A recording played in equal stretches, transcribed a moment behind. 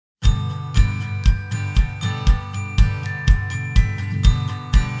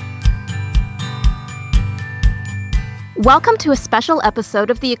Welcome to a special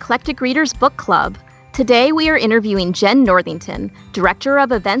episode of the Eclectic Readers Book Club. Today we are interviewing Jen Northington, Director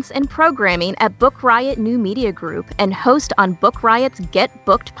of Events and Programming at Book Riot New Media Group and host on Book Riot's Get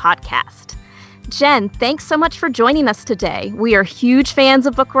Booked podcast. Jen, thanks so much for joining us today. We are huge fans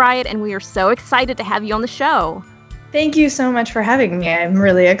of Book Riot and we are so excited to have you on the show. Thank you so much for having me. I'm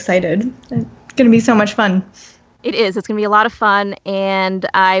really excited. It's going to be so much fun. It is. It's going to be a lot of fun, and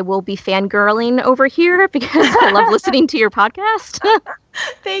I will be fangirling over here because I love listening to your podcast.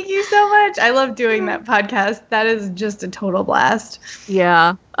 Thank you so much. I love doing that podcast. That is just a total blast.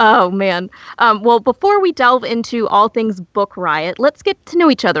 Yeah. Oh, man. Well, before we delve into all things Book Riot, let's get to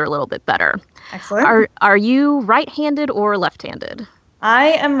know each other a little bit better. Excellent. Are you right-handed or left-handed? I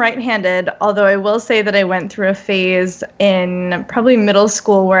am right-handed, although I will say that I went through a phase in probably middle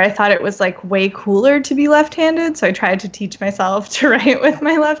school where I thought it was like way cooler to be left-handed. So I tried to teach myself to write with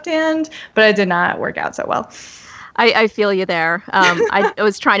my left hand, but it did not work out so well. I feel you there. I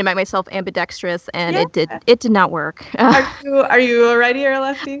was trying to make myself ambidextrous, and it did not work. Are you a righty or a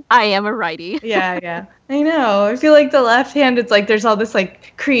lefty? I am a righty. Yeah. I know. I feel like the left hand, it's like there's all this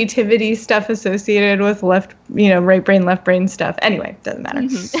like creativity stuff associated with right brain, left brain stuff. Anyway, doesn't matter.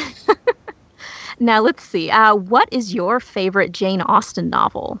 Mm-hmm. Now let's see. What is your favorite Jane Austen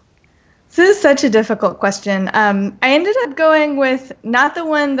novel? This is such a difficult question. I ended up going with not the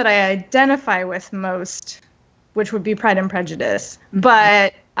one that I identify with most, which would be Pride and Prejudice,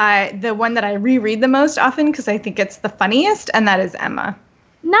 but the one that I reread the most often because I think it's the funniest, and that is Emma.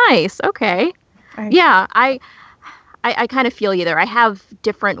 Nice. Okay. Yeah, I kind of feel you there. I have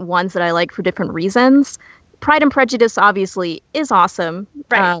different ones that I like for different reasons. Pride and Prejudice obviously is awesome,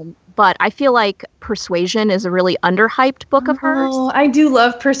 right? But I feel like Persuasion is a really underhyped book of hers. Oh, I do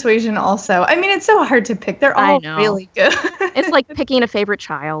love Persuasion also. I mean, it's so hard to pick. They're all really good. It's like picking a favorite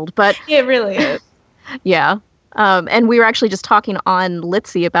child, but it really is. Yeah. And we were actually just talking on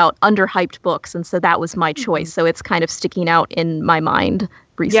Litzy about underhyped books, and so that was my choice. So it's kind of sticking out in my mind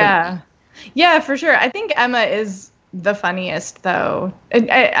recently. Yeah, for sure. I think Emma is the funniest, though.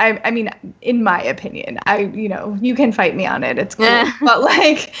 I mean, in my opinion, you can fight me on it. It's cool. But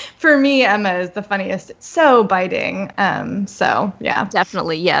like for me, Emma is the funniest. It's so biting. So yeah,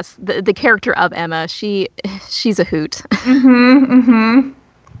 definitely yes. The character of Emma, she's a hoot.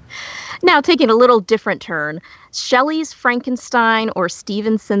 Now, taking a little different turn, Shelley's Frankenstein or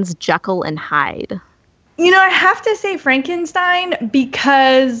Stevenson's Jekyll and Hyde? I have to say Frankenstein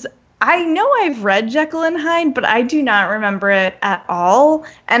because I know I've read Jekyll and Hyde, but I do not remember it at all.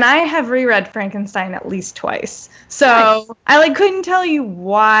 And I have reread Frankenstein at least twice. So nice. I couldn't tell you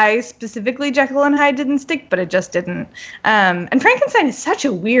why specifically Jekyll and Hyde didn't stick, but it just didn't. And Frankenstein is such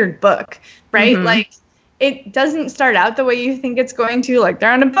a weird book, right? Mm-hmm. It doesn't start out the way you think it's going to. Like,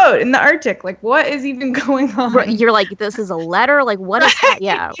 they're on a boat in the Arctic. Like, what is even going on? You're like, this is a letter? Like, what is that?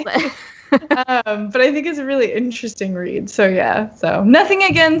 Yeah. But I think it's a really interesting read. So, yeah. So, nothing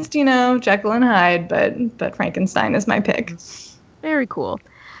against, Jekyll and Hyde, but Frankenstein is my pick. Very cool.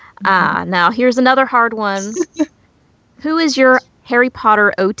 Now, here's another hard one. Who is your Harry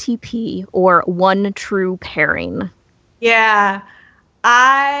Potter OTP or one true pairing? Yeah.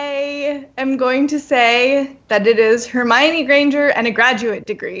 I am going to say that it is Hermione Granger and a graduate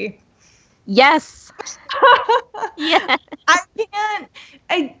degree. Yes. Yeah. I can't.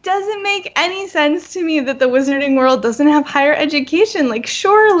 It doesn't make any sense to me that the wizarding world doesn't have higher education. Like,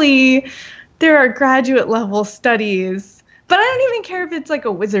 surely there are graduate level studies. But I don't even care if it's like a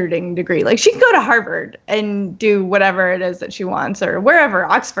wizarding degree. Like, she can go to Harvard and do whatever it is that she wants, or wherever,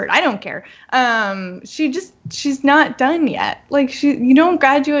 Oxford. I don't care. She's not done yet. Like, you don't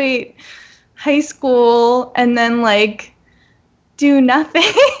graduate high school and then do nothing.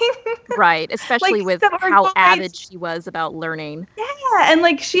 Right, especially with how avid she was about learning. Yeah,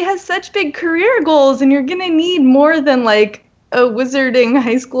 and she has such big career goals, and you're gonna need more than a wizarding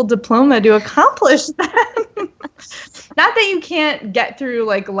high school diploma to accomplish that. Not that you can't get through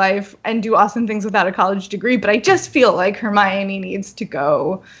life and do awesome things without a college degree, but I just feel like Hermione needs to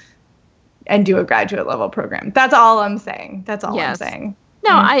go and do a graduate level program. That's all I'm saying. I'm saying.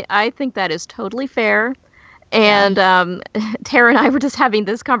 No, I think that is totally fair. And Tara and I were just having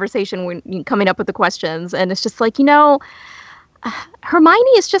this conversation when coming up with the questions, and it's just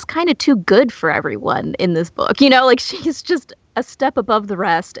Hermione is just kind of too good for everyone in this book. She's just a step above the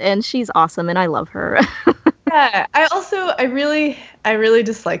rest, and she's awesome, and I love her. Yeah, Yeah, I really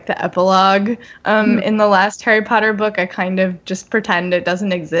dislike the epilogue. In the last Harry Potter book, I kind of just pretend it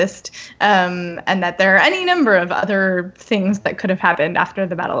doesn't exist, and that there are any number of other things that could have happened after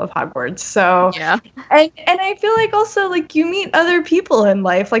the Battle of Hogwarts. So Yeah. and I feel like also like you meet other people in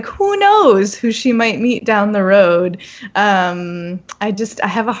life. Like who knows who she might meet down the road. I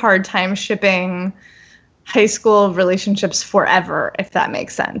have a hard time shipping high school relationships forever, if that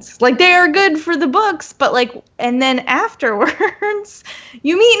makes sense. Like they are good for the books, but like, and then afterwards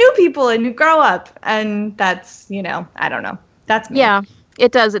you meet new people and you grow up, and that's, I don't know. That's me. Yeah,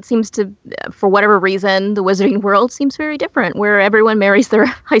 it does. It seems to, for whatever reason, the wizarding world seems very different, where everyone marries their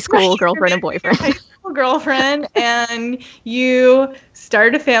high school girlfriend and boyfriend. High school girlfriend, and you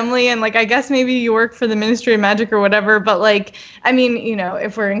start a family, and like I guess maybe you work for the Ministry of Magic or whatever. But like, I mean,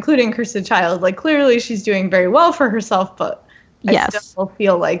 if we're including Cursed Child, like clearly she's doing very well for herself, but I still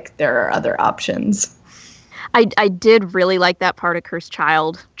feel like there are other options. I did really like that part of Cursed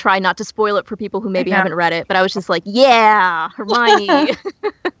Child. Try not to spoil it for people who maybe haven't read it, but I was just like, yeah, Hermione.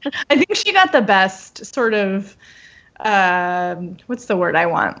 I think she got the best sort of, what's the word I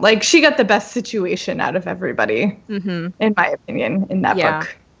want? Like, she got the best situation out of everybody, in my opinion, in that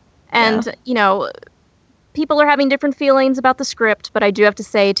book. And, people are having different feelings about the script, but I do have to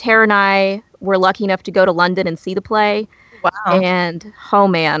say, Tara and I were lucky enough to go to London and see the play. Wow. And, oh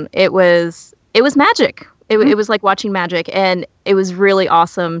man, it was magic. It was like watching magic, and it was really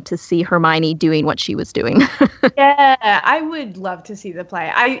awesome to see Hermione doing what she was doing. Yeah, I would love to see the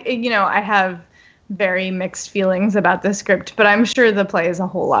play. I have very mixed feelings about the script, but I'm sure the play is a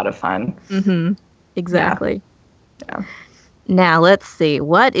whole lot of fun. Mm-hmm. Exactly. Yeah. Now, let's see.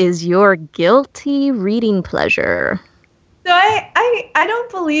 What is your guilty reading pleasure? So I don't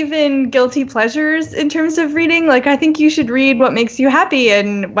believe in guilty pleasures in terms of reading. Like, I think you should read what makes you happy,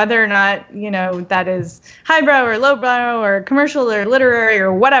 and whether or not, that is highbrow or lowbrow or commercial or literary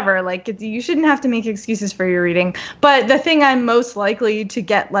or whatever, like you shouldn't have to make excuses for your reading. But the thing I'm most likely to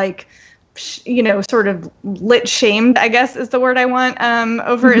get like, sort of lit shamed, I guess is the word I want,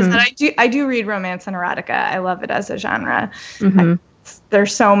 over is that I do read romance and erotica. I love it as a genre.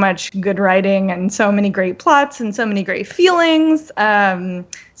 There's so much good writing and so many great plots and so many great feelings.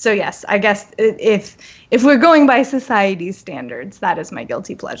 So yes, I guess if we're going by society's standards, that is my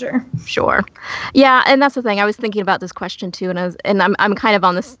guilty pleasure. Sure. Yeah, and that's the thing. I was thinking about this question too, and I'm kind of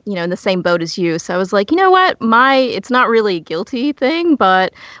on this, in the same boat as you. So I was like, you know what? It's not really a guilty thing,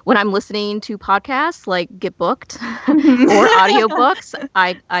 but when I'm listening to podcasts like Get Booked or audiobooks,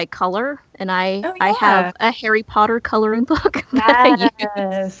 I color, and I have a Harry Potter coloring book.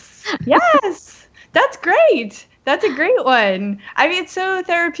 Yes. Yes. That's great. That's a great one. I mean, it's so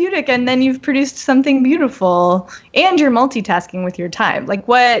therapeutic, and then you've produced something beautiful, and you're multitasking with your time. Like,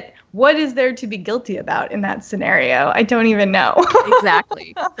 what is there to be guilty about in that scenario? I don't even know.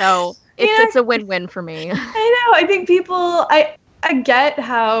 Exactly. So it's a win-win for me. I know. I think people, I get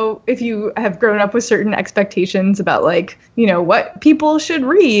how if you have grown up with certain expectations about like, what people should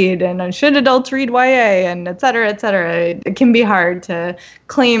read and should adults read YA and et cetera, it can be hard to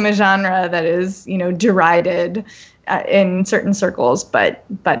claim a genre that is, derided in certain circles. But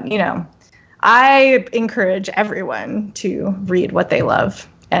I encourage everyone to read what they love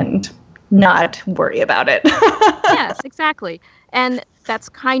and not worry about it. Yes, exactly. And that's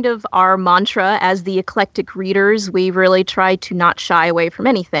kind of our mantra as the eclectic readers. We really try to not shy away from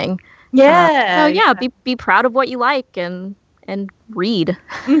anything. Yeah. Be proud of what you like and read.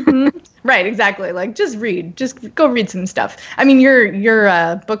 Right, exactly. Like just read. Just go read some stuff. I mean,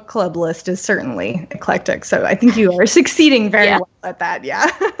 your book club list is certainly eclectic, so I think you are succeeding very well at that. Yeah.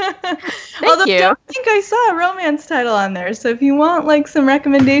 Although you. I don't think I saw a romance title on there, so if you want like some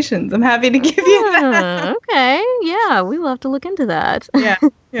recommendations, I'm happy to give you that. Okay. Yeah, we will have to look into that.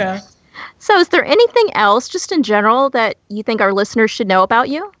 Yeah. So, is there anything else, just in general, that you think our listeners should know about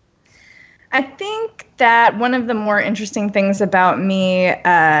you? I think that one of the more interesting things about me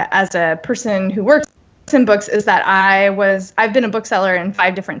as a person who works in books is that I've been a bookseller in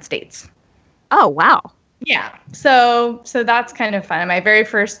 5 different states. Oh, wow. Yeah. So that's kind of fun. My very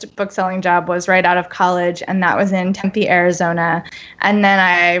first bookselling job was right out of college, and that was in Tempe, Arizona. And then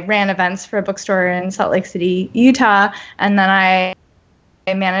I ran events for a bookstore in Salt Lake City, Utah. And then I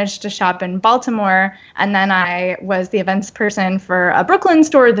managed a shop in Baltimore, and then I was the events person for a Brooklyn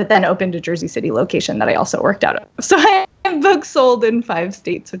store that then opened a Jersey City location that I also worked out of. So I have books sold in 5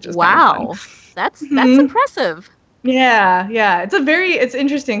 states, which is kind of fun. That's impressive. Yeah. It's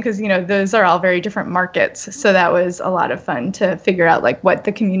interesting because, those are all very different markets. So that was a lot of fun to figure out like what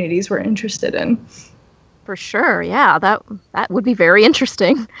the communities were interested in. For sure. Yeah, that would be very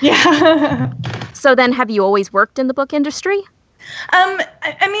interesting. Yeah. So then have you always worked in the book industry?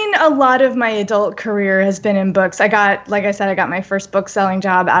 I mean, a lot of my adult career has been in books. Like I said, I got my first book selling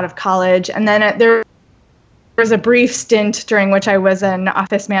job out of college. And then there was a brief stint during which I was an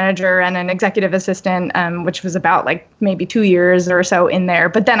office manager and an executive assistant, which was about like maybe 2 years or so in there.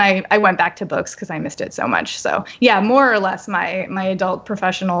 But then I went back to books because I missed it so much. So yeah, more or less my adult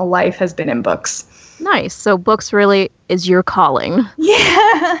professional life has been in books. Nice. So books really is your calling.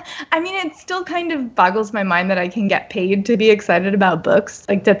 Yeah. I mean, it still kind of boggles my mind that I can get paid to be excited about books.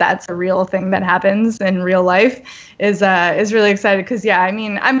 Like that's a real thing that happens in real life is really excited. Because, yeah, I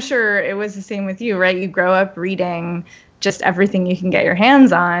mean, I'm sure it was the same with you, right? You grow up reading just everything you can get your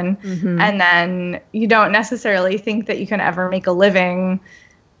hands on. Mm-hmm. And then you don't necessarily think that you can ever make a living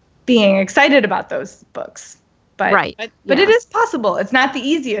being excited about those books. But, right. But it is possible. It's not the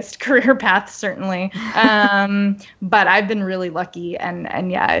easiest career path, certainly. But I've been really lucky,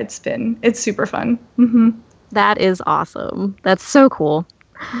 and yeah, it's super fun. Mm-hmm. That is awesome. That's so cool.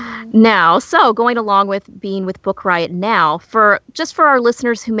 Now, so going along with being with Book Riot now, for our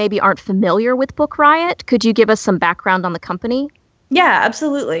listeners who maybe aren't familiar with Book Riot, could you give us some background on the company? Yeah,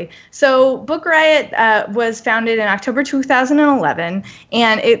 absolutely. So Book Riot was founded in October 2011,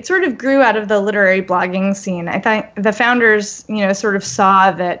 and it sort of grew out of the literary blogging scene. I think the founders, sort of saw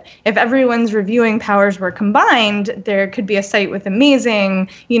that if everyone's reviewing powers were combined, there could be a site with amazing,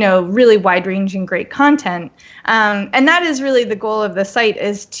 really wide-ranging, great content. And that is really the goal of the site,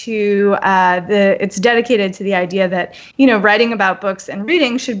 is to it's dedicated to the idea that, writing about books and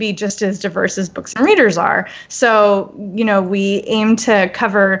reading should be just as diverse as books and readers are. So, we aim to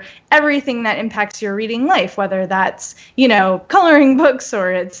cover everything that impacts your reading life, whether that's, coloring books,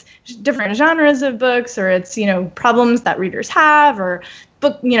 or it's different genres of books, or it's, problems that readers have, or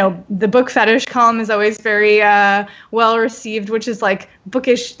book, the book fetish column is always very well received, which is like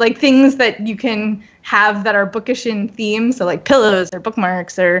bookish, like things that you can have that are bookish in theme. So like pillows or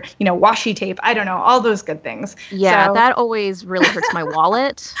bookmarks or, washi tape. I don't know, all those good things. Yeah, so that always really hurts my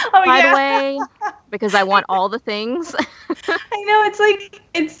wallet, by the way, because I want all the things. I know, it's like,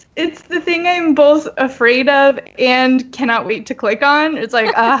 it's the thing I'm both afraid of and cannot wait to click on. It's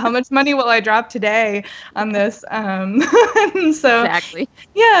like, how much money will I drop today on this? So exactly.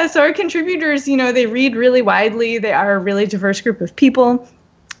 Yeah, so our contributors, they read really widely. They are a really diverse group of people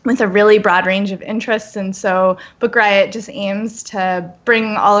with a really broad range of interests. And so Book Riot just aims to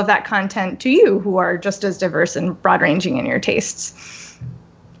bring all of that content to you who are just as diverse and broad ranging in your tastes.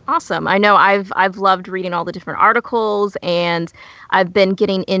 Awesome. I know I've loved reading all the different articles, and I've been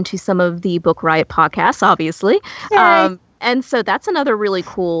getting into some of the Book Riot podcasts, obviously. And so that's another really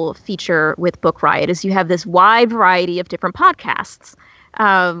cool feature with Book Riot, is you have this wide variety of different podcasts.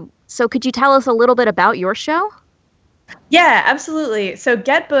 So could you tell us a little bit about your show? Yeah, absolutely. So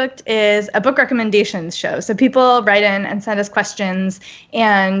Get Booked is a book recommendations show. So people write in and send us questions,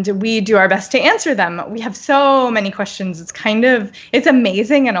 and we do our best to answer them. We have so many questions. It's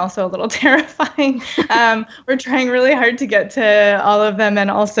amazing and also a little terrifying. We're trying really hard to get to all of them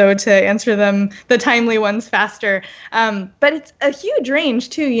and also to answer them, the timely ones, faster. But it's a huge range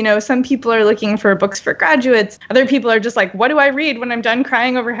too. Some people are looking for books for graduates. Other people are just like, what do I read when I'm done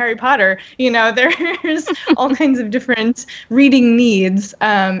crying over Harry Potter? There's all kinds of different reading needs.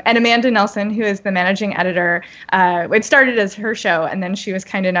 And Amanda Nelson, who is the managing editor, it started as her show, and then she was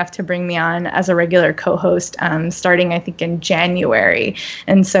kind enough to bring me on as a regular co-host starting, I think, in January.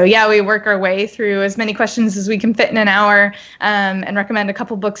 And so, yeah, we work our way through as many questions as we can fit in an hour, and recommend a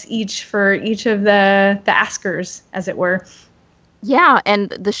couple books each for each of the askers, as it were. Yeah, and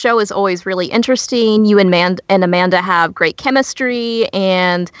the show is always really interesting. You and Amanda have great chemistry,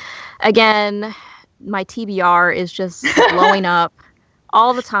 and again, my TBR is just blowing up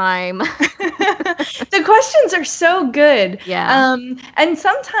all the time. The questions are so good. Yeah. And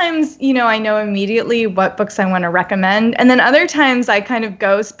sometimes, I know immediately what books I want to recommend. And then other times I kind of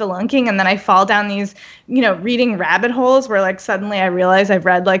go spelunking, and then I fall down these, reading rabbit holes where like suddenly I realize I've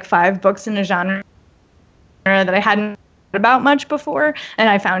read like 5 books in a genre that I hadn't about much before, and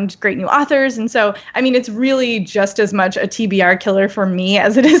I found great new authors. And so, I mean, it's really just as much a TBR killer for me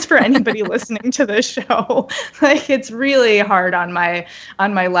as it is for anybody listening to this show. Like, it's really hard on my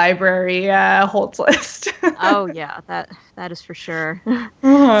library holds list. Oh yeah, that is for sure.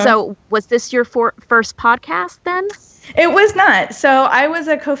 Uh-huh. So was this your first podcast then? It was not. So I was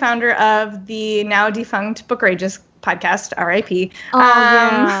a co-founder of the now defunct Bookrageous podcast, RIP.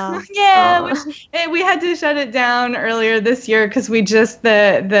 Which we had to shut it down earlier this year because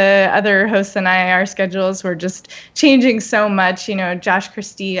the other hosts and I, our schedules were just changing so much. Josh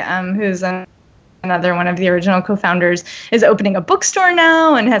Christie, who's an another one of the original co-founders, is opening a bookstore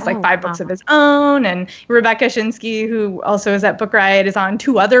now and has like 5 books of his own. And Rebecca Schinsky, who also is at Book Riot, is on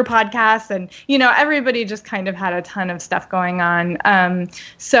 2 other podcasts. And, you know, everybody just kind of had a ton of stuff going on.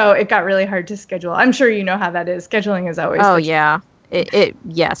 So it got really hard to schedule. I'm sure you know how that is. Scheduling is always. Oh, yeah.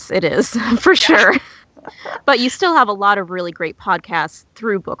 Yes, it is for sure. But you still have a lot of really great podcasts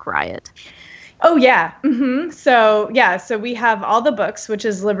through Book Riot. Oh, yeah. Mm-hmm. So we have all the books, which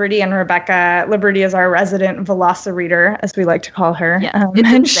is Liberty and Rebecca. Liberty is our resident Velocireader, as we like to call her. Yeah,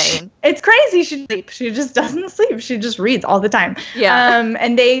 it's insane. It's crazy. She just doesn't sleep. She just reads all the time. Yeah.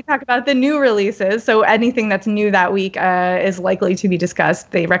 And they talk about the new releases. So anything that's new that week is likely to be discussed.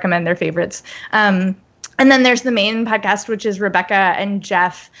 They recommend their favorites. And then there's the main podcast, which is Rebecca and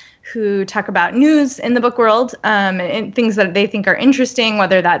Jeff, who talk about news in the book world, and things that they think are interesting,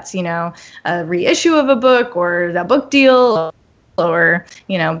 whether that's, you know, a reissue of a book or a book deal or,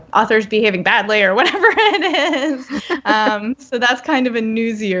 you know, authors behaving badly or whatever it is. So that's kind of a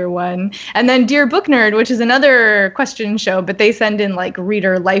newsier one. And then Dear Book Nerd, which is another question show, but they send in like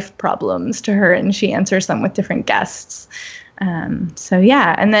reader life problems to her and she answers them with different guests. So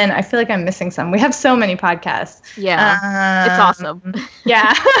yeah, and then I feel like I'm missing some. We have so many podcasts. Yeah, it's awesome.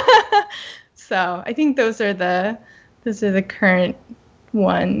 Yeah. So I think those are the current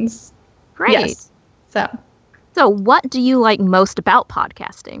ones. Great. Yes. So what do you like most about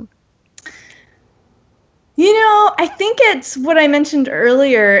podcasting? You know, I think it's what I mentioned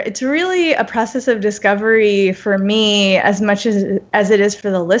earlier. It's really a process of discovery for me as much as it is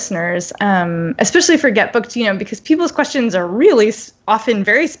for the listeners, especially for Get Booked, you know, because people's questions are really often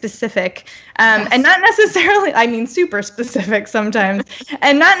very specific, and not necessarily, I mean, super specific sometimes,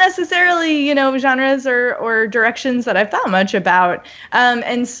 and not necessarily, you know, genres or directions that I've thought much about.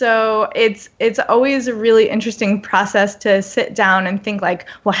 And so it's always a really interesting process to sit down and think like,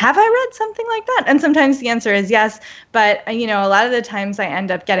 well, have I read something like that? And sometimes the answer is yes, but, you know, a lot of the times I end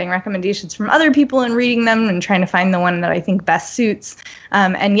up getting recommendations from other people and reading them and trying to find the one that I think best suits.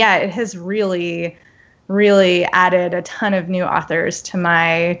 And yeah, it has really added a ton of new authors to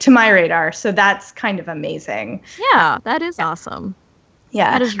my radar. So that's kind of amazing. Yeah, that is awesome.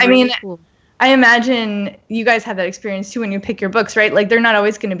 Yeah. That is really cool. I imagine you guys have that experience too when you pick your books, right? Like they're not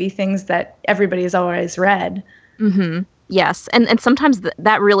always going to be things that everybody has always read. Mm-hmm. Yes. And sometimes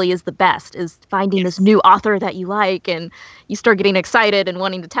that really is the best, is finding this new author that you like and you start getting excited and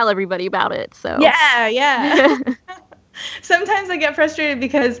wanting to tell everybody about it. So yeah. Sometimes I get frustrated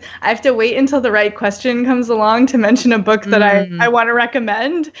because I have to wait until the right question comes along to mention a book that I want to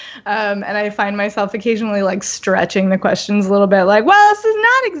recommend. And I find myself occasionally like stretching the questions a little bit like, well, this is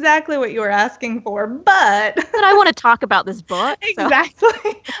not exactly what you were asking for, but I want to talk about this book. Exactly.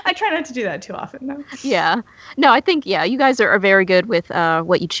 So. I try not to do that too often, though. Yeah. No, I think, you guys are very good with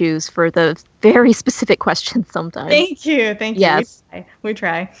what you choose for the very specific questions sometimes. Thank you. Yes. We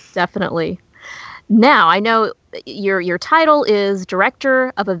try. Definitely. Now, I know your title is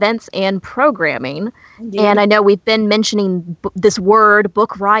Director of Events and Programming, and I know we've been mentioning this word,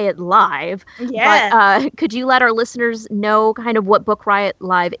 Book Riot Live. Yeah. But could you let our listeners know kind of what Book Riot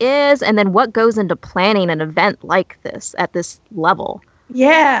Live is, and then what goes into planning an event like this at this level?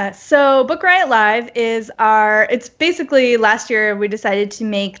 Yeah, so Book Riot Live is it's basically last year we decided to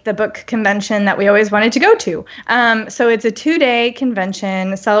make the book convention that we always wanted to go to. So it's a 2-day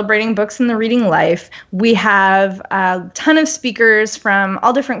convention celebrating books in the reading life. We have a ton of speakers from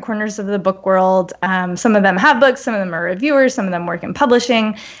all different corners of the book world. Some of them have books, some of them are reviewers, some of them work in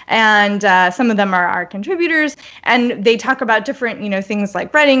publishing, and some of them are our contributors. And they talk about different, things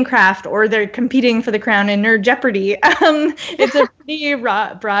like writing craft, or they're competing for the crown in Nerd Jeopardy. It's a pretty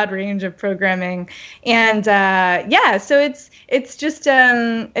broad range of programming, and so it's just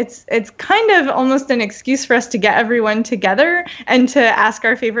it's kind of almost an excuse for us to get everyone together and to ask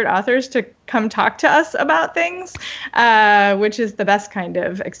our favorite authors to come talk to us about things, which is the best kind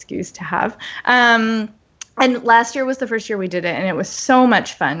of excuse to have. And last year was the first year we did it, and it was so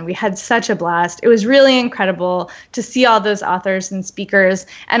much fun. We had such a blast. It was really incredible to see all those authors and speakers,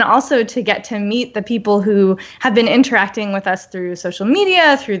 and also to get to meet the people who have been interacting with us through social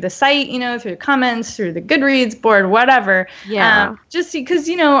media, through the site, through comments, through the Goodreads board, whatever. Yeah. Just because,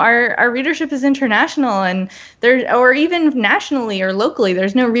 our readership is international, and or even nationally or locally,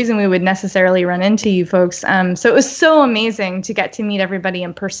 there's no reason we would necessarily run into you folks. So it was so amazing to get to meet everybody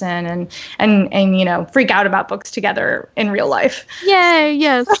in person and freak out about books together in real life. Yay,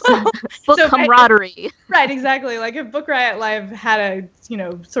 yes. Book camaraderie. Right, exactly. Like if Book Riot Live had a,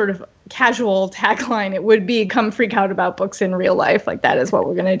 sort of casual tagline, it would be "Come freak out about books in real life." Like that is what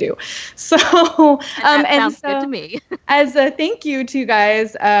we're going to do. So, sounds good to me. As a thank you to you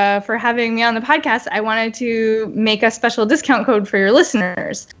guys for having me on the podcast, I wanted to make a special discount code for your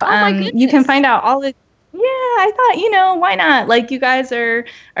listeners. My goodness. You can find out all the. Yeah, I thought, why not? Like, you guys are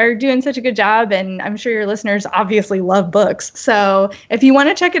doing such a good job, and I'm sure your listeners obviously love books. So if you want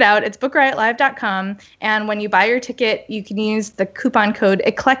to check it out, it's bookriotlive.com, and when you buy your ticket, you can use the coupon code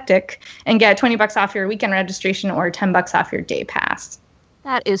ECLECTIC and get $20 off your weekend registration or $10 off your day pass.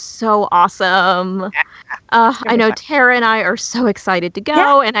 That is so awesome. I know Tara and I are so excited to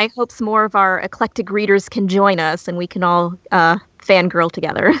go, and I hope some more of our eclectic readers can join us, and we can all fangirl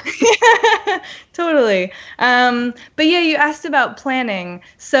together. Totally. But yeah, you asked about planning.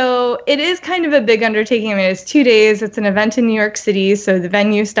 So it is kind of a big undertaking. I mean, it's 2 days. It's an event in New York City, so the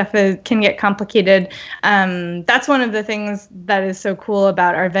venue stuff can get complicated. That's one of the things that is so cool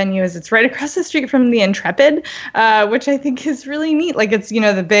about our venue is it's right across the street from the Intrepid, which I think is really neat. Like it's,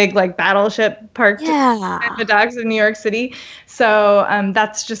 the big like battleship parked at the docks of New York City. So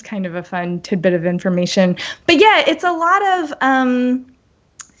that's just kind of a fun tidbit of information. But yeah, it's a lot of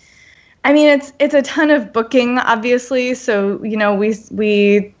it's a ton of booking, obviously. So,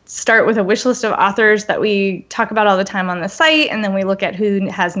 we start with a wish list of authors that we talk about all the time on the site, and then we look at who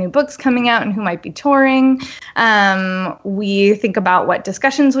has new books coming out and who might be touring. We think about what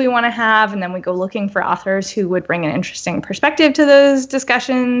discussions we want to have, and then we go looking for authors who would bring an interesting perspective to those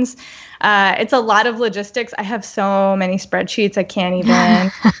discussions. It's a lot of logistics. I have so many spreadsheets I can't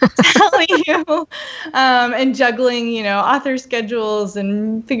even tell you. And juggling, author schedules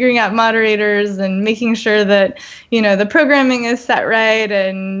and figuring out moderators and making sure that, the programming is set right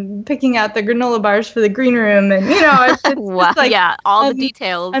and picking out the granola bars for the green room. And, it's like all the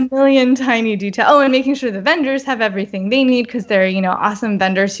details. A million tiny details. Oh, and making sure the vendors have everything they need because they're, awesome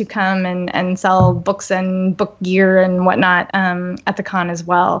vendors who come and sell books and book gear and whatnot at the con as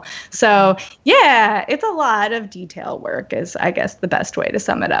well. So, yeah, it's a lot of detail work is, I guess, the best way to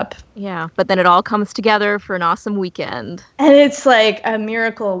sum it up. Yeah, but then it all comes together for an awesome weekend. And it's like a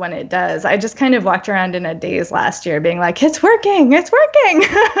miracle when it does. I just kind of walked around in a daze last year being like, it's working. It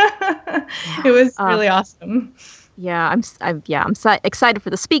was really awesome. Yeah, I'm so excited for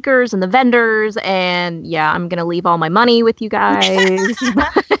the speakers and the vendors. And yeah, I'm going to leave all my money with you guys.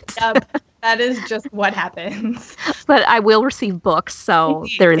 Yep. That is just what happens. But I will receive books, so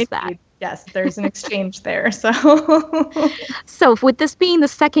there is that. Yes, there's an exchange there. So with this being the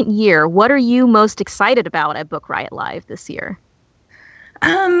second year, what are you most excited about at Book Riot Live this year?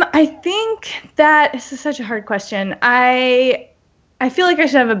 I think that this is such a hard question. I feel like I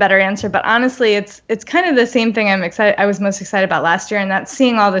should have a better answer, but honestly, it's kind of the same thing I was most excited about last year, and that's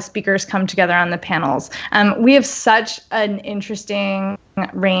seeing all the speakers come together on the panels. We have such an interesting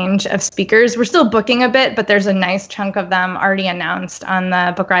range of speakers. We're still booking a bit, but there's a nice chunk of them already announced on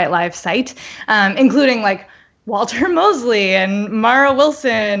the Book Riot Live site, including like Walter Mosley and Mara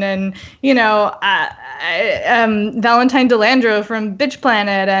Wilson and, Valentine Delandro from Bitch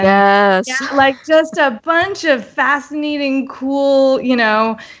Planet. And yes. Yeah, like just a bunch of fascinating, cool,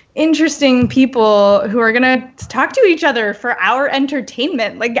 interesting people who are going to talk to each other for our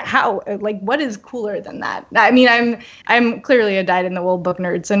entertainment. What is cooler than that? I mean, I'm clearly a dyed-in-the-wool book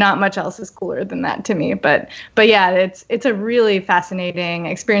nerd, so not much else is cooler than that to me. But yeah, it's a really fascinating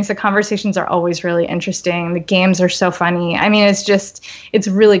experience. The conversations are always really interesting. The games are so funny. I mean, it's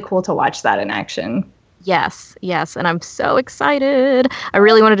really cool to watch that in action. Yes, and I'm so excited. I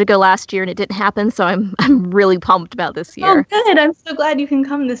really wanted to go last year and it didn't happen, so I'm really pumped about this year. Oh, good. I'm so glad you can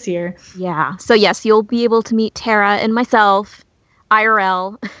come this year. Yeah. So yes, you'll be able to meet Tara and myself,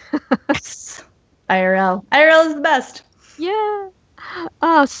 IRL. Yes. IRL. IRL is the best. Yeah.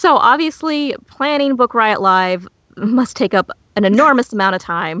 So obviously planning Book Riot Live must take up an enormous amount of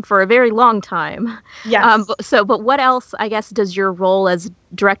time for a very long time. Yes. But what else, I guess, does your role as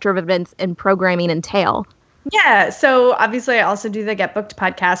director of events and programming entail? Yeah, so obviously I also do the Get Booked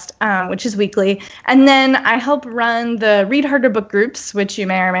podcast, which is weekly. And then I help run the Read Harder book groups, which you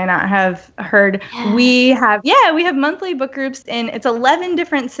may or may not have heard. Yeah. We have monthly book groups it's 11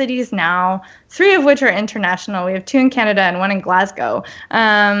 different cities now, 3 of which are international. We have 2 in Canada and 1 in Glasgow.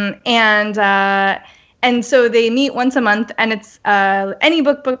 And so they meet once a month, and it's any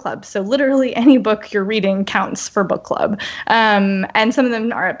book club. So literally any book you're reading counts for book club. And some of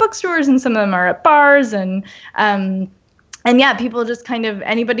them are at bookstores, and some of them are at bars. And yeah, people just kind of,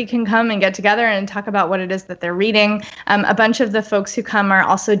 anybody can come and get together and talk about what it is that they're reading. A bunch of the folks who come are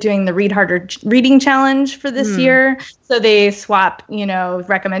also doing the Read Harder Reading Challenge for this year. So they swap,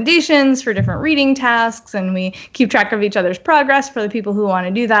 recommendations for different reading tasks, and we keep track of each other's progress for the people who want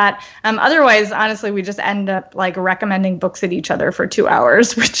to do that. Otherwise, honestly, we just end up like recommending books at each other for 2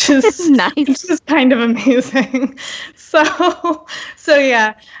 hours, which is nice. Which is kind of amazing. So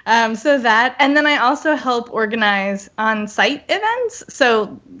yeah. So that, and then I also help organize on-site events.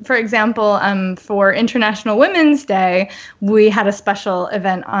 So, for example, for International Women's Day, we had a special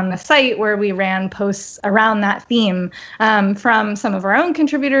event on the site where we ran posts around that theme from some of our own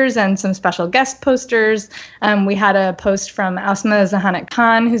contributors and some special guest posters. We had a post from Asma Zahanat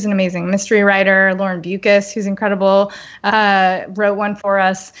Khan, who's an amazing mystery writer. Lauren Bucas, who's incredible, wrote one for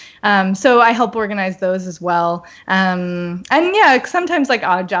us. So I help organize those as well. And yeah, sometimes like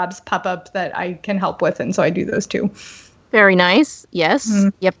odd jobs pop up that I can help with, and so I do those too. Very nice. Yes.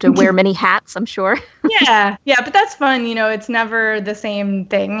 You have to wear many hats, I'm sure. Yeah, but that's fun. It's never the same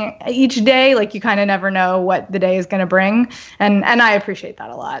thing each day. Like, you kind of never know what the day is going to bring. And I appreciate that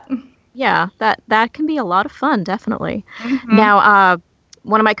a lot. Yeah, that can be a lot of fun, definitely. Now,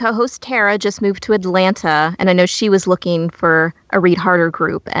 one of my co-hosts, Tara, just moved to Atlanta, and I know she was looking for a Read Harder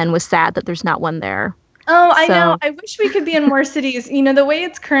group and was sad that there's not one there. Oh, I know. I wish we could be in more cities. The way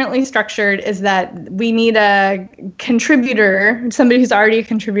it's currently structured is that we need a contributor, somebody who's already a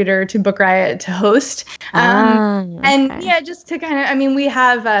contributor to Book Riot to host. And yeah, just to kind of, we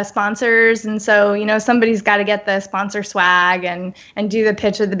have sponsors. And so, somebody's got to get the sponsor swag and do the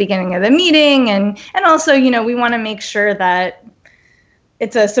pitch at the beginning of the meeting. And also, we want to make sure that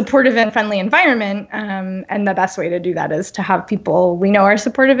it's a supportive and friendly environment, and the best way to do that is to have people we know are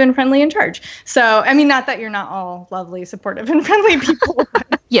supportive and friendly in charge. So, not that you're not all lovely, supportive, and friendly people.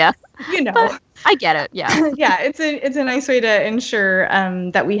 Yeah, but I get it. Yeah, yeah, it's a nice way to ensure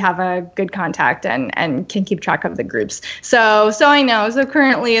that we have a good contact and can keep track of the groups. So I know. So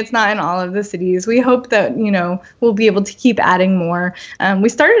currently, it's not in all of the cities. We hope that we'll be able to keep adding more. We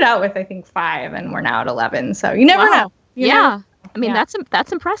started out with, I think, 5, and we're now at 11. So you never know. You never.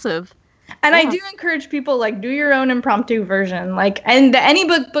 That's impressive. And I do encourage people, do your own impromptu version. And the Any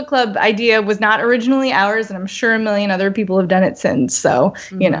Book Club idea was not originally ours, and I'm sure a million other people have done it since. So,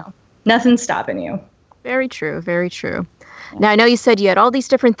 nothing's stopping you. Very true. Very true. Yeah. Now, I know you said you had all these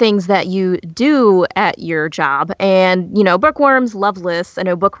different things that you do at your job, and, bookworms love lists. I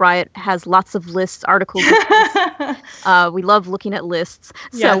know Book Riot has lots of lists, articles. We love looking at lists.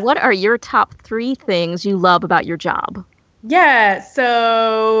 So what are your top 3 things you love about your job? Yeah,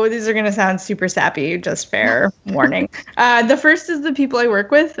 so these are going to sound super sappy, just fair warning. The first is the people I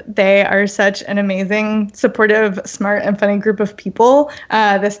work with. They are such an amazing, supportive, smart, and funny group of people.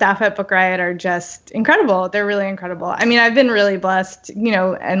 The staff at Book Riot are just incredible. They're really incredible. I've been really blessed,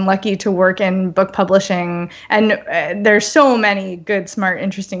 and lucky to work in book publishing. And there's so many good, smart,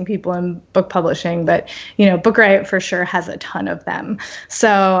 interesting people in book publishing. But, Book Riot for sure has a ton of them. So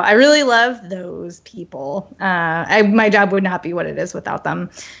I really love those people. My job would not be what it is without them.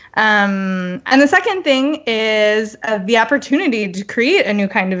 And the second thing is the opportunity to create a new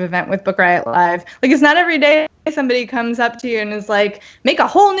kind of event with Book Riot Live. It's not every day somebody comes up to you and is like, make a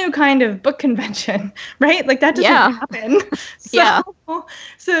whole new kind of book convention, right? That doesn't happen.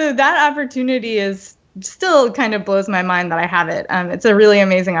 So that opportunity is still kind of blows my mind that I have it. It's a really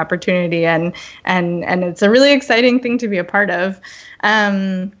amazing opportunity, and it's a really exciting thing to be a part of.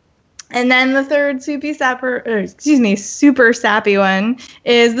 And then the third super sappy one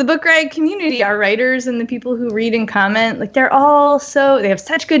is the Book Riot community, our writers and the people who read and comment. They have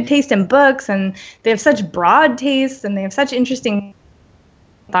such good taste in books, and they have such broad tastes, and they have such interesting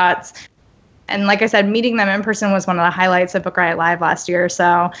thoughts. And like I said, meeting them in person was one of the highlights of Book Riot Live last year.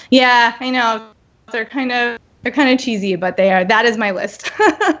 So yeah, I know they're kind of cheesy, but they are. That is my list.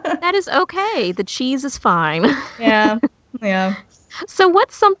 That is okay. The cheese is fine. Yeah. So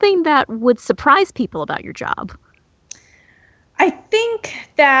what's something that would surprise people about your job? I think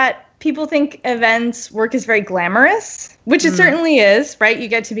that people think events work is very glamorous, which it certainly is, right? You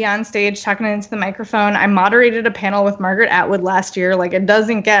get to be on stage talking into the microphone. I moderated a panel with Margaret Atwood last year. It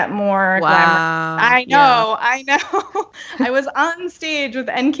doesn't get more glamorous. I know. I was on stage with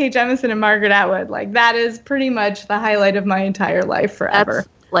N.K. Jemisin and Margaret Atwood. That is pretty much the highlight of my entire life forever.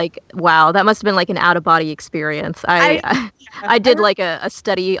 Wow, that must have been an out-of-body experience. I did a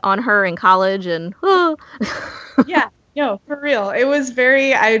study on her in college, and yeah. No, for real. It was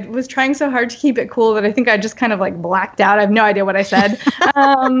I was trying so hard to keep it cool that I think I just kind of like blacked out. I have no idea what I said.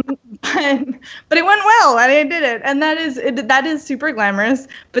 But it went well and I did it. And that is super glamorous,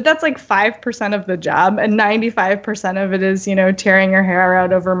 but that's like 5% of the job. And 95% of it is, tearing your hair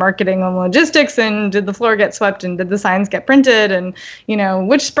out over marketing and logistics. And did the floor get swept and did the signs get printed? And,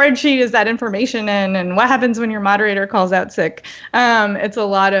 which spreadsheet is that information in? And what happens when your moderator calls out sick? It's a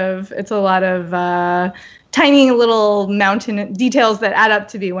lot of tiny little mountain details that add up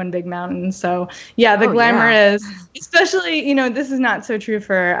to be one big mountain. So yeah, the glamour is, especially, this is not so true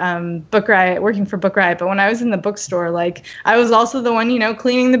for Book Riot, working for Book Riot, but when I was in the bookstore, like I was also the one,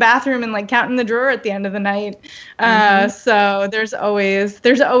 cleaning the bathroom and like counting the drawer at the end of the night. So there's always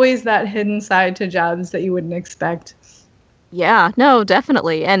that hidden side to jobs that you wouldn't expect. Yeah, no,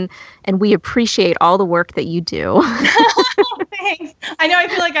 definitely. And we appreciate all the work that you do. Thanks. I know I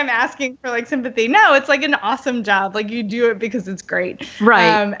feel like I'm asking for like sympathy. No, it's like an awesome job. Like you do it because it's great.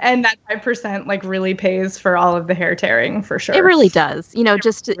 Right. And that 5% like really pays for all of the hair tearing for sure. It really does.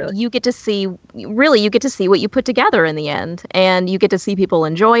 You get to see what you put together in the end, and you get to see people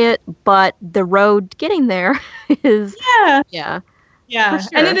enjoy it, but the road getting there is Yeah. Sure.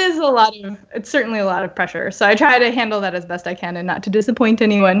 And it's certainly a lot of pressure. So I try to handle that as best I can and not to disappoint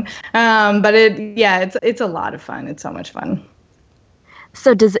anyone. But it's a lot of fun. It's so much fun.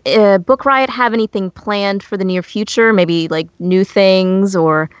 So does Book Riot have anything planned for the near future? Maybe like new things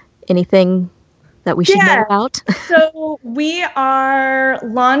or anything that we should know about? So we are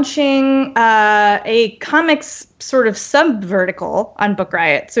launching a comics sort of sub-vertical on Book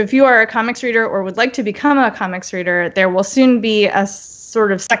Riot. So if you are a comics reader or would like to become a comics reader, there will soon be a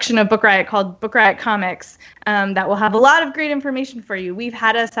sort of section of Book Riot called Book Riot Comics that will have a lot of great information for you. We've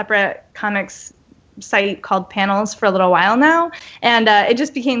had a separate comics site called Panels for a little while now, and it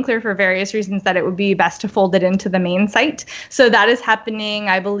just became clear for various reasons that it would be best to fold it into the main site. So that is happening,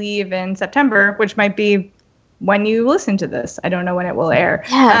 I believe, in September, which might be when you listen to this. I don't know when it will air.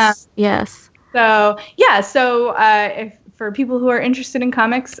 Yes. So if for people who are interested in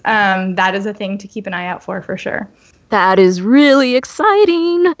comics, that is a thing to keep an eye out for sure. That is really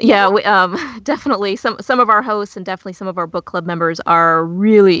exciting. Yeah, we, definitely some of our hosts and definitely some of our book club members are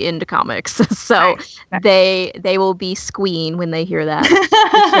really into comics. So nice. They will be squeeing when they hear that.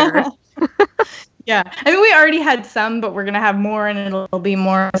 For sure. Yeah. I mean, we already had some, but we're going to have more, and it'll be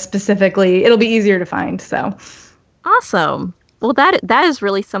more specifically, it'll be easier to find. So awesome. Well, that is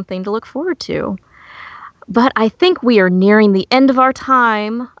really something to look forward to. But I think we are nearing the end of our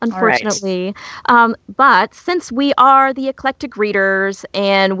time, unfortunately. Right. But since we are the Eclectic Readers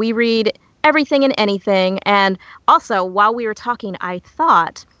and we read everything and anything, and also while we were talking, I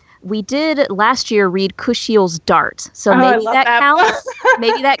thought we did last year read Kushiel's Dart. So maybe that counts.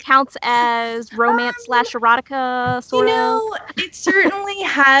 Maybe that counts as romance / erotica, sort of. It certainly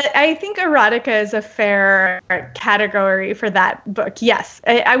had. I think erotica is a fair category for that book. Yes,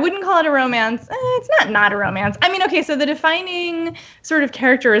 I wouldn't call it a romance. It's not a romance. I mean, okay, so the defining sort of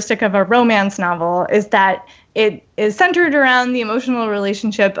characteristic of a romance novel is that it is centered around the emotional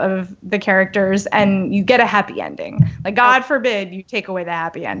relationship of the characters, and you get a happy ending. Like, God forbid you take away the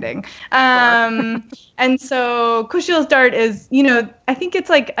happy ending. And so Kushiel's Dart is, I think it's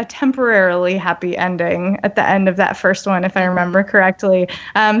like a temporarily happy ending at the end of that first one, if I remember correctly.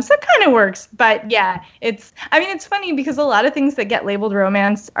 So it kind of works. But yeah, it's funny because a lot of things that get labeled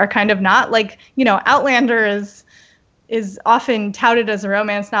romance are kind of not. Like, Outlander is often touted as a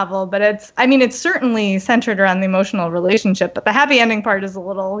romance novel, but it's certainly centered around the emotional relationship, but the happy ending part is a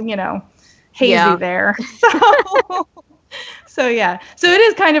little, hazy there. So yeah. So it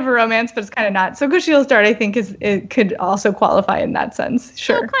is kind of a romance, but it's kind of not. So Kushiel's Dart, I think, it could also qualify in that sense.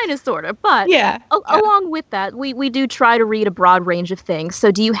 Sure. Well, kind of, sort of. But yeah. Along with that, we do try to read a broad range of things.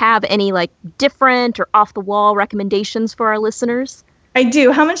 So do you have any like different or off the wall recommendations for our listeners? I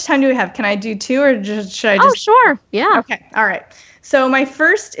do. How much time do we have? Can I do two, or should I just? Oh, sure. Yeah. Okay. All right. So my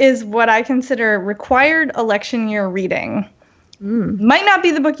first is what I consider required election year reading. Might not be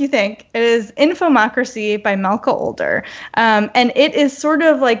the book you think. It is Infomocracy by Malka Older. And it is sort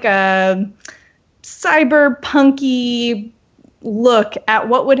of like a cyberpunky look at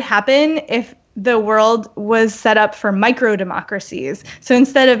what would happen if the world was set up for micro-democracies. So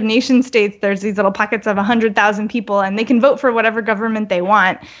instead of nation states, there's these little pockets of 100,000 people, and they can vote for whatever government they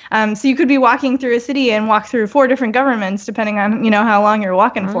want. So you could be walking through a city and walk through 4 different governments, depending on, how long you're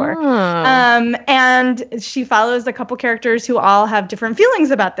walking for. And she follows a couple characters who all have different feelings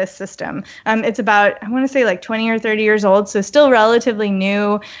about this system. It's about, I want to say like 20 or 30 years old, so still relatively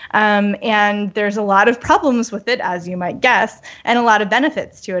new. And there's a lot of problems with it, as you might guess, and a lot of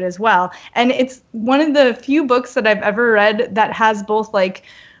benefits to it as well. And it's one of the few books that I've ever read that has both like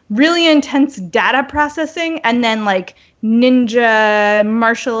really intense data processing and then like ninja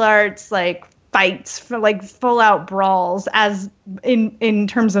martial arts like fights for like full out brawls as in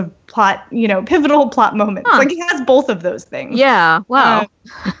terms of plot, pivotal plot moments. Like it has both of those things. Yeah. Wow.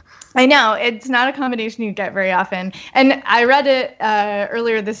 I know it's not a combination you get very often. And I read it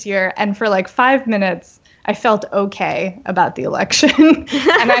earlier this year, and for like 5 minutes, I felt okay about the election. And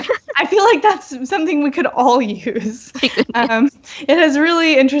I feel like that's something we could all use. It has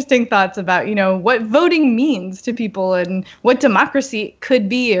really interesting thoughts about, what voting means to people and what democracy could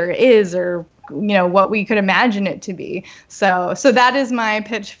be or is, or what we could imagine it to be. So that is my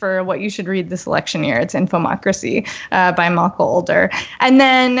pitch for what you should read this election year. It's Infomocracy by Malka Older. And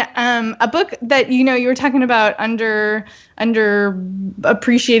then a book that, you were talking about under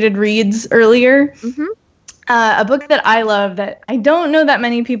appreciated reads earlier. Mm-hmm. A book that I love that I don't know that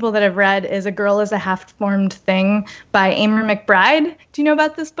many people that have read is A Girl is a Half-Formed Thing by Amor McBride. Do you know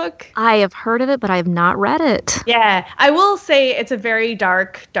about this book? I have heard of it, but I have not read it. Yeah, I will say it's a very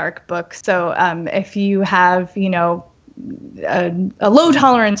dark book. So if you have, a low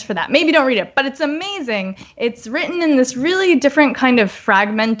tolerance for that, maybe don't read it. But it's amazing. It's written in this really different kind of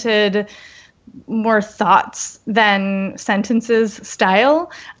fragmented, more thoughts than sentences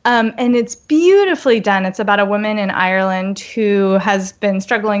style. And it's beautifully done. It's about a woman in Ireland who has been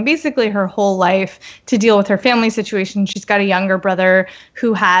struggling basically her whole life to deal with her family situation. She's got a younger brother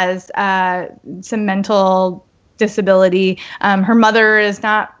who has some mental disability. Her mother is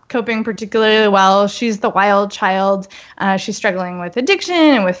not coping particularly well. She's the wild child. She's struggling with addiction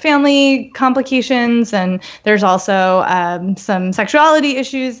and with family complications. And there's also some sexuality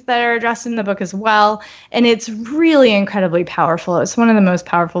issues that are addressed in the book as well. And it's really incredibly powerful. It's one of the most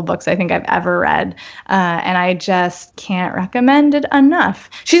powerful books I think I've ever read. And I just can't recommend it enough.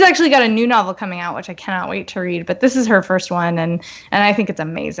 She's actually got a new novel coming out, which I cannot wait to read. But this is her first one. And I think it's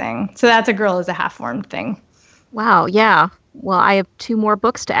amazing. So that's A Girl is a Half-Formed Thing. Wow. Yeah. Well, I have 2 more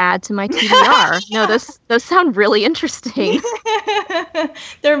books to add to my TBR. No, those sound really interesting.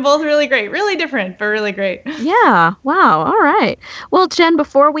 They're both really great. Really different, but really great. Yeah. Wow. All right. Well, Jen,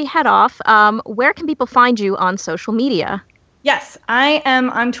 before we head off, where can people find you on social media? Yes, I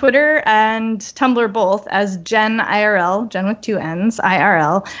am on Twitter and Tumblr both as Jen IRL, Jen with 2 N's,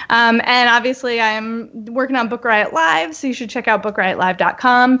 IRL. And obviously I am working on Book Riot Live, so you should check out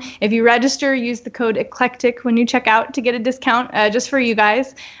bookriotlive.com. If you register, use the code ECLECTIC when you check out to get a discount just for you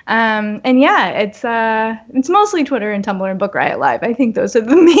guys. And yeah, it's mostly Twitter and Tumblr and Book Riot Live. I think those are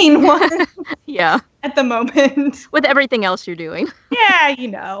the main ones. Yeah. At the moment. With everything else you're doing. Yeah,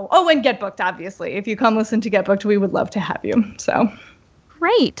 Oh, and Get Booked, obviously. If you come listen to Get Booked, we would love to have you. So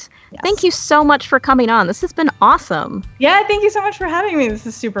great. Yes. Thank you so much for coming on. This has been awesome. Yeah, thank you so much for having me. This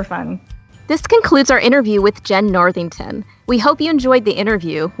is super fun. This concludes our interview with Jen Northington. We hope you enjoyed the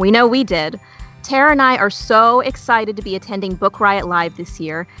interview. We know we did. Tara and I are so excited to be attending Book Riot Live this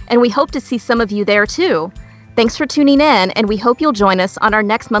year, and we hope to see some of you there too. Thanks for tuning in, and we hope you'll join us on our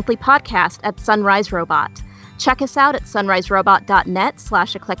next monthly podcast at Sunrise Robot. Check us out at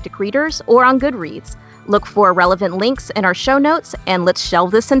sunriserobot.net/eclectic readers or on Goodreads. Look for relevant links in our show notes, and let's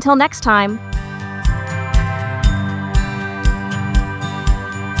shelve this until next time.